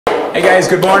Hey guys,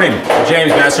 good morning. I'm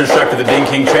James, Master Instructor of the Dean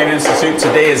King Training Institute.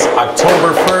 Today is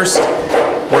October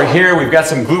 1st. We're here, we've got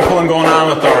some glue pulling going on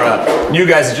with our new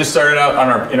guys that just started out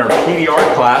on in our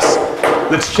PDR class.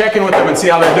 Let's check in with them and see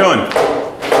how they're doing.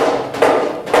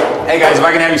 Hey guys, if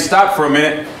I can have you stop for a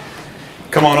minute.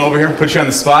 Come on over here, put you on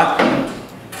the spot.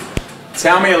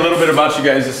 Tell me a little bit about you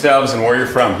guys yourselves and where you're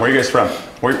from. Where are you guys from?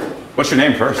 What's your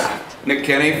name first? Nick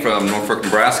Kenny from Norfolk,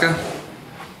 Nebraska.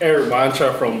 Eric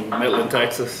Boncha from Midland,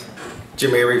 Texas.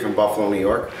 Jim Avery from Buffalo, New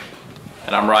York.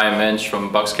 And I'm Ryan Minch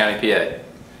from Bucks County, PA.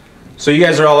 So you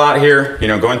guys are all out here, you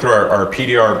know, going through our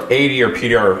PDR 80 or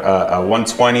PDR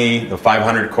 120, the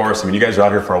 500 course. I mean, you guys are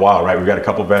out here for a while, right? We've got a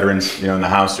couple veterans, you know, in the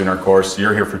house doing our course.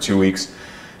 You're here for 2 weeks.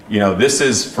 You know, this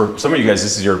is, for some of you guys,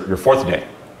 this is your fourth day.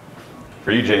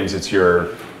 For you, James, it's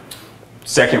your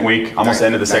second week, almost the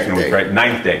end of the second week, right?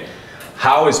 Ninth day.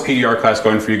 How is PDR class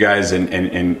going for you guys,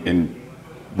 and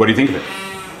what do you think of it?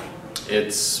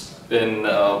 It's been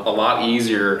a lot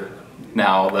easier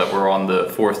now that we're on the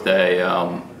fourth day.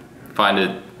 Find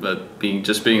it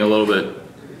being a little bit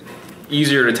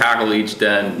easier to tackle each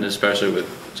dent, and especially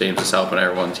with James's help and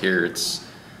everyone's here.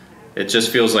 It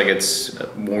just feels like it's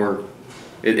more.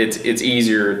 It's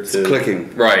easier to. It's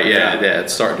clicking. Right. Yeah.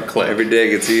 It's starting to click. Every day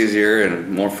gets easier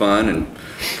and more fun. And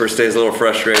first day is a little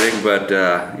frustrating, but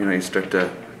you know, you start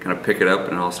to kind of pick it up,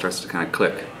 and it all starts to kind of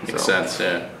click. Makes sense.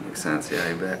 Yeah. Makes sense. Yeah,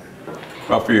 you bet.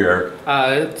 Well, for you, Eric.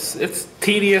 It's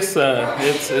tedious.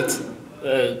 It's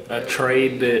a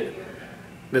trade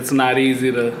that's not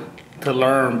easy to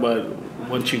learn, but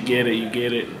once you get it, you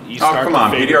get it. You start come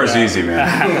on, PDR is easy,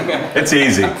 man. It's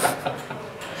easy.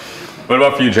 What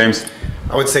about for you, James?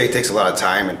 I would say it takes a lot of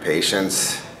time and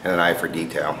patience and an eye for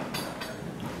detail.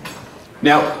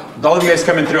 Now, all of you guys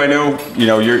coming through, I know, you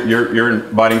know, you're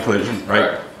in body collision,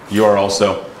 right? You are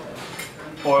also.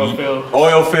 Oil field.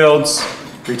 Oil fields.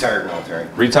 Retired military.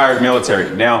 Retired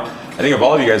military. Now, I think of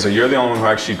all of you guys, you're the only one who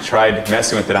actually tried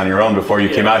messing with it on your own before you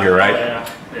came out here, right?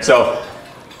 Yeah. So,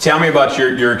 tell me about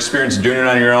your experience doing it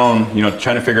on your own, you know,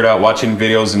 trying to figure it out, watching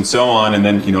videos and so on, and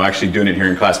then, you know, actually doing it here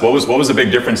in class. What was the big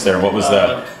difference there? What was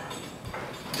the...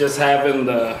 Just having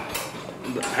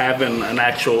an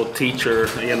actual teacher,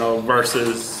 you know,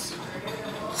 versus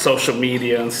social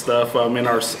media and stuff. I mean,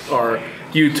 our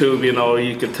YouTube, you know,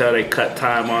 you can tell they cut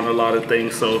time on a lot of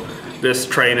things. So this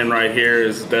training right here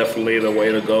is definitely the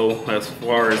way to go. As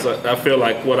far as I feel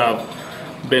like what I've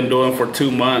been doing for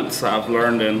 2 months, I've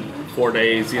learned in 4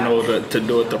 days, you know, to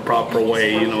do it the proper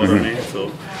way. You know what I mean?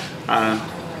 So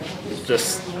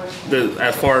just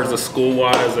as far as the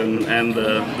school-wise and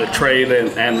the trade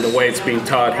and the way it's being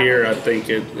taught here, I think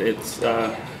it's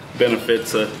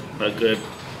benefits a good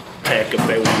tech if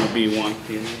they want to be one.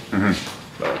 You know?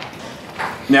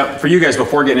 Now, for you guys,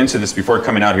 before getting into this, before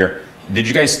coming out here, did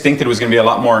you guys think that it was going to be a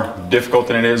lot more difficult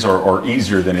than it is, or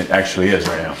easier than it actually is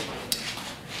right now?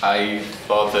 I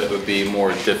thought that it would be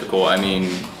more difficult. I mean,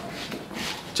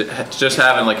 just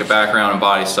having like a background in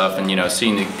body stuff, and you know,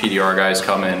 seeing the PDR guys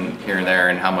come in here and there,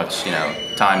 and how much, you know,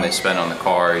 time they spend on the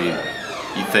car, you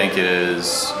think it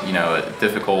is, you know,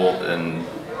 difficult, and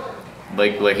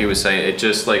like he was saying, it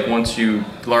just like once you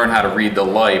learn how to read the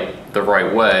light the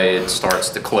right way, it starts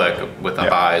to click with the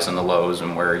highs and the lows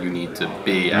and where you need to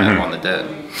be at on the dent.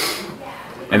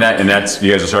 And that's,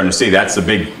 you guys are starting to see, that's the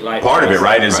big part of it,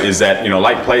 right? Is that, you know,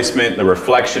 light placement, the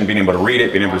reflection, being able to read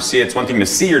it, being able to see it. It's one thing to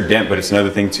see your dent, but it's another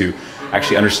thing to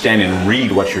actually understand and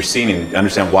read what you're seeing and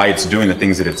understand why it's doing the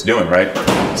things that it's doing, right?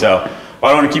 So,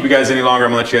 well, I don't want to keep you guys any longer.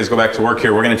 I'm going to let you guys go back to work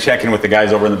here. We're going to check in with the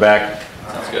guys over in the back.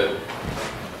 Sounds good.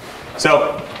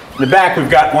 So, in the back, we've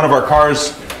got one of our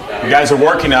cars you guys are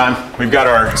working on. We've got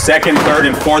our second, third,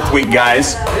 and fourth week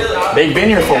guys. They've been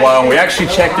here for a while, and we actually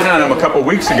checked in on them a couple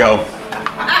weeks ago.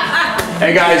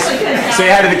 Hey guys,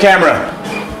 say hi to the camera.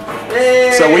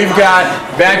 So we've got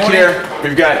back here,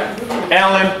 we've got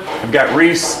Alan, we've got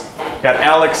Reese, we've got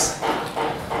Alex,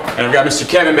 and I've got Mr.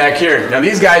 Kevin back here. Now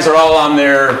these guys are all on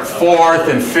their 4th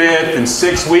and 5th and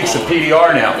 6th weeks of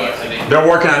PDR now. They're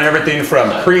working on everything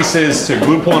from creases to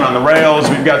glue pulling on the rails.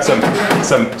 We've got some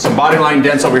body line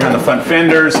dents over here on the front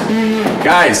fenders.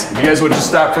 Guys, if you guys would just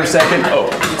stop for a second.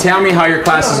 Tell me how your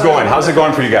class is going. How's it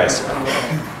going for you guys?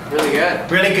 Really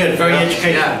good. Really good. Very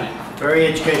educational. Yeah. Very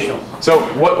educational. So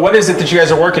what is it that you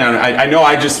guys are working on? I know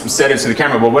I just said it to the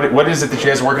camera, but what is it that you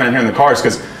guys are working on here in the cars?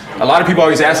 Because a lot of people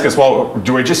always ask us, well,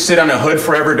 do I just sit on a hood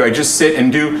forever? Do I just sit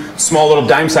and do small little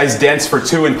dime-sized dents for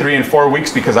 2 and 3 and 4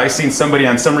 weeks? Because I've seen somebody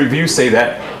on some review say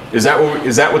that. Is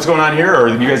that what's going on here, or are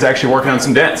you guys actually working on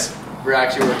some dents? We're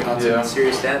actually working on some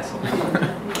serious dents.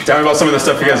 Tell me about some of the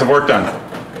stuff you guys have worked on.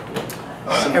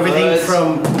 Everything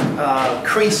from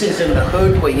creases in the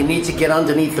hood where you need to get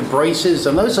underneath the braces,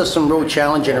 and those are some real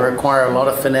challenging and require a lot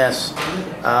of finesse.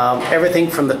 Everything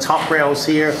from the top rails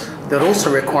here that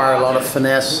also require a lot of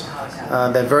finesse.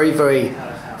 They're very, very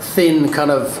thin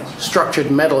kind of structured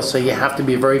metal, so you have to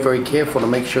be very, very careful to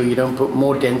make sure you don't put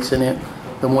more dents in it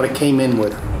than what it came in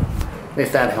with,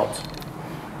 if that helps.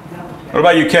 What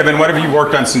about you, Kevin? What have you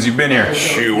worked on since you've been here?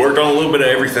 Shoot, worked on a little bit of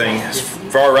everything. As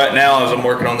far right now as I'm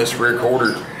working on this rear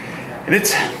quarter, and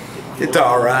it's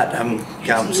all right.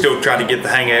 I'm still trying to get the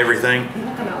hang of everything.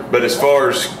 But as far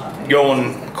as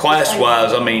going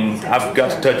class-wise, I mean, I've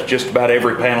got to touch just about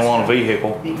every panel on a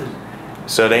vehicle.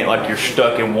 So it ain't like you're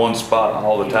stuck in one spot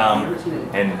all the time.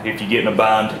 And if you get in a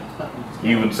bind,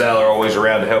 you and Sal are always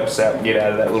around to help us out and get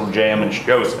out of that little jam and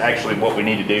show us actually what we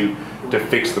need to do to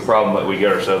fix the problem that we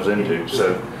get ourselves into.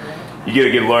 So you get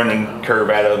a good learning curve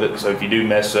out of it. So if you do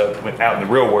mess up out in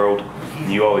the real world,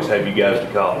 you always have you guys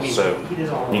to call. So you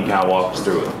can kind of walk us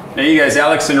through it. Now you guys,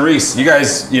 Alex and Reese, you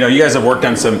guys have worked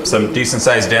on some decent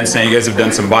sized dents now. You guys have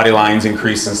done some body lines and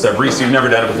creases and stuff. Reese, you've never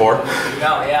done it before?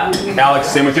 No, yeah. Alex,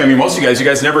 same with you. I mean, most of you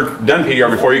guys never done PDR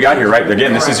before you got here, right?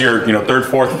 Again, this is your third,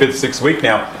 fourth, fifth, sixth week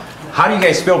now. How do you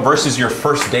guys feel versus your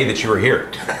first day that you were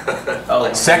here?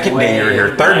 Second day you were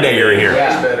here, third day you were here.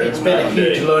 Yeah. It's been a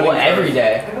huge learning Well, every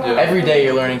day. Every day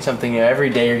you're learning something new. Every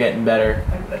day you're getting better.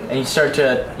 And you start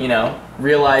to,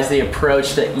 realize the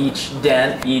approach to each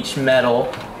dent, each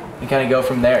metal, and kind of go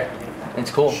from there.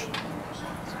 It's cool.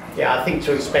 Yeah, I think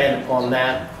to expand upon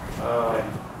that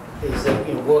is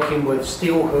that working with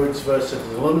steel hoods versus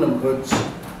aluminum hoods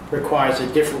requires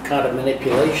a different kind of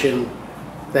manipulation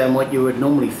than what you would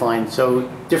normally find. So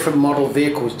different model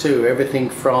vehicles too, everything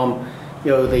from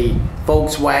the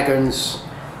Volkswagens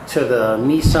to the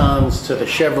Nissans to the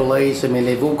Chevrolets. I mean,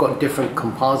 they've all got different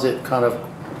composite kind of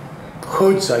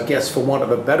hoods, I guess, for want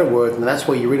of a better word, and that's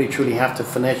where you really truly have to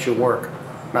finesse your work.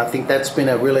 And I think that's been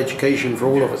a real education for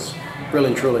all of us, really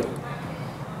and truly.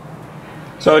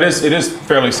 So it is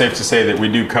fairly safe to say that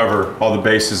we do cover all the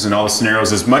bases and all the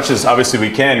scenarios as much as obviously we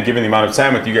can, given the amount of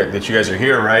time that you guys are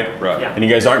here, right? Right. Yeah. And you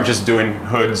guys aren't just doing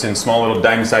hoods and small little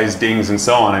dime-sized dings and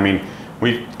so on. I mean,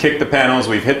 we've kicked the panels,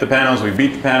 we've hit the panels, we've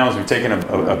beat the panels, we've taken a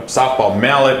softball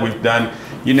mallet, we've done,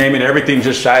 you name it, everything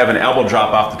just shy of an elbow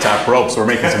drop off the top rope. So we're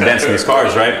making some dents in these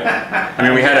cars, right? I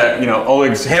mean, we had a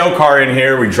Oleg's hail car in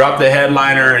here. We dropped the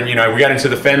headliner, and we got into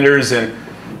the fenders, and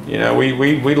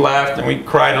we laughed and we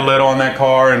cried a little on that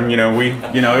car, and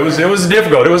it was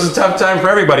difficult. It was a tough time for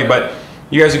everybody, but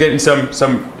you guys are getting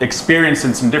some experience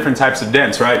in some different types of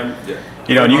dents, right?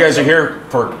 Yeah. And you guys are here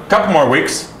for a couple more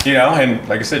weeks, and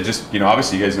like I said, just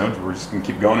obviously you guys know we're just gonna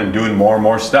keep going and doing more and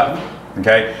more stuff.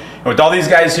 Okay, and with all these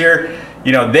guys here,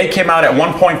 they came out at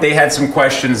one point, they had some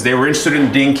questions. They were interested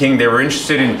in dinking. They were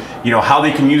interested in, how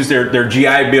they can use their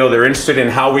GI Bill. They're interested in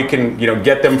how we can,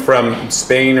 get them from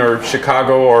Spain or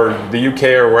Chicago or the UK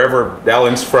or wherever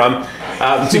Alan's from,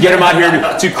 to get them out here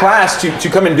to class to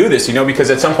come and do this, because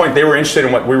at some point they were interested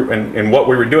in what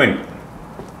we were doing.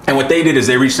 And what they did is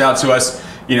they reached out to us,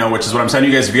 which is what I'm telling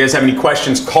you guys. If you guys have any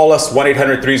questions, call us,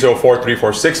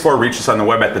 1-800-304-3464. Reach us on the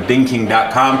web at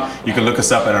thedinking.com. You can look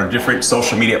us up on our different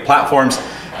social media platforms.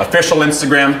 Official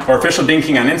Instagram, or Official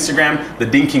Dinking on Instagram, the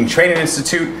Dinking Training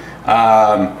Institute.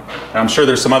 I'm sure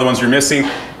there's some other ones you're missing.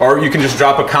 Or you can just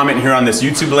drop a comment here on this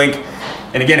YouTube link.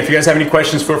 And again, if you guys have any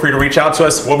questions, feel free to reach out to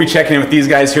us. We'll be checking in with these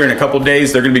guys here in a couple of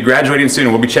days. They're going to be graduating soon,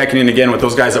 and we'll be checking in again with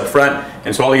those guys up front.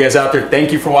 And so all you guys out there,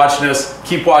 thank you for watching us.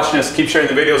 Keep watching us, keep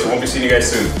sharing the videos, and we'll be seeing you guys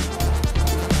soon.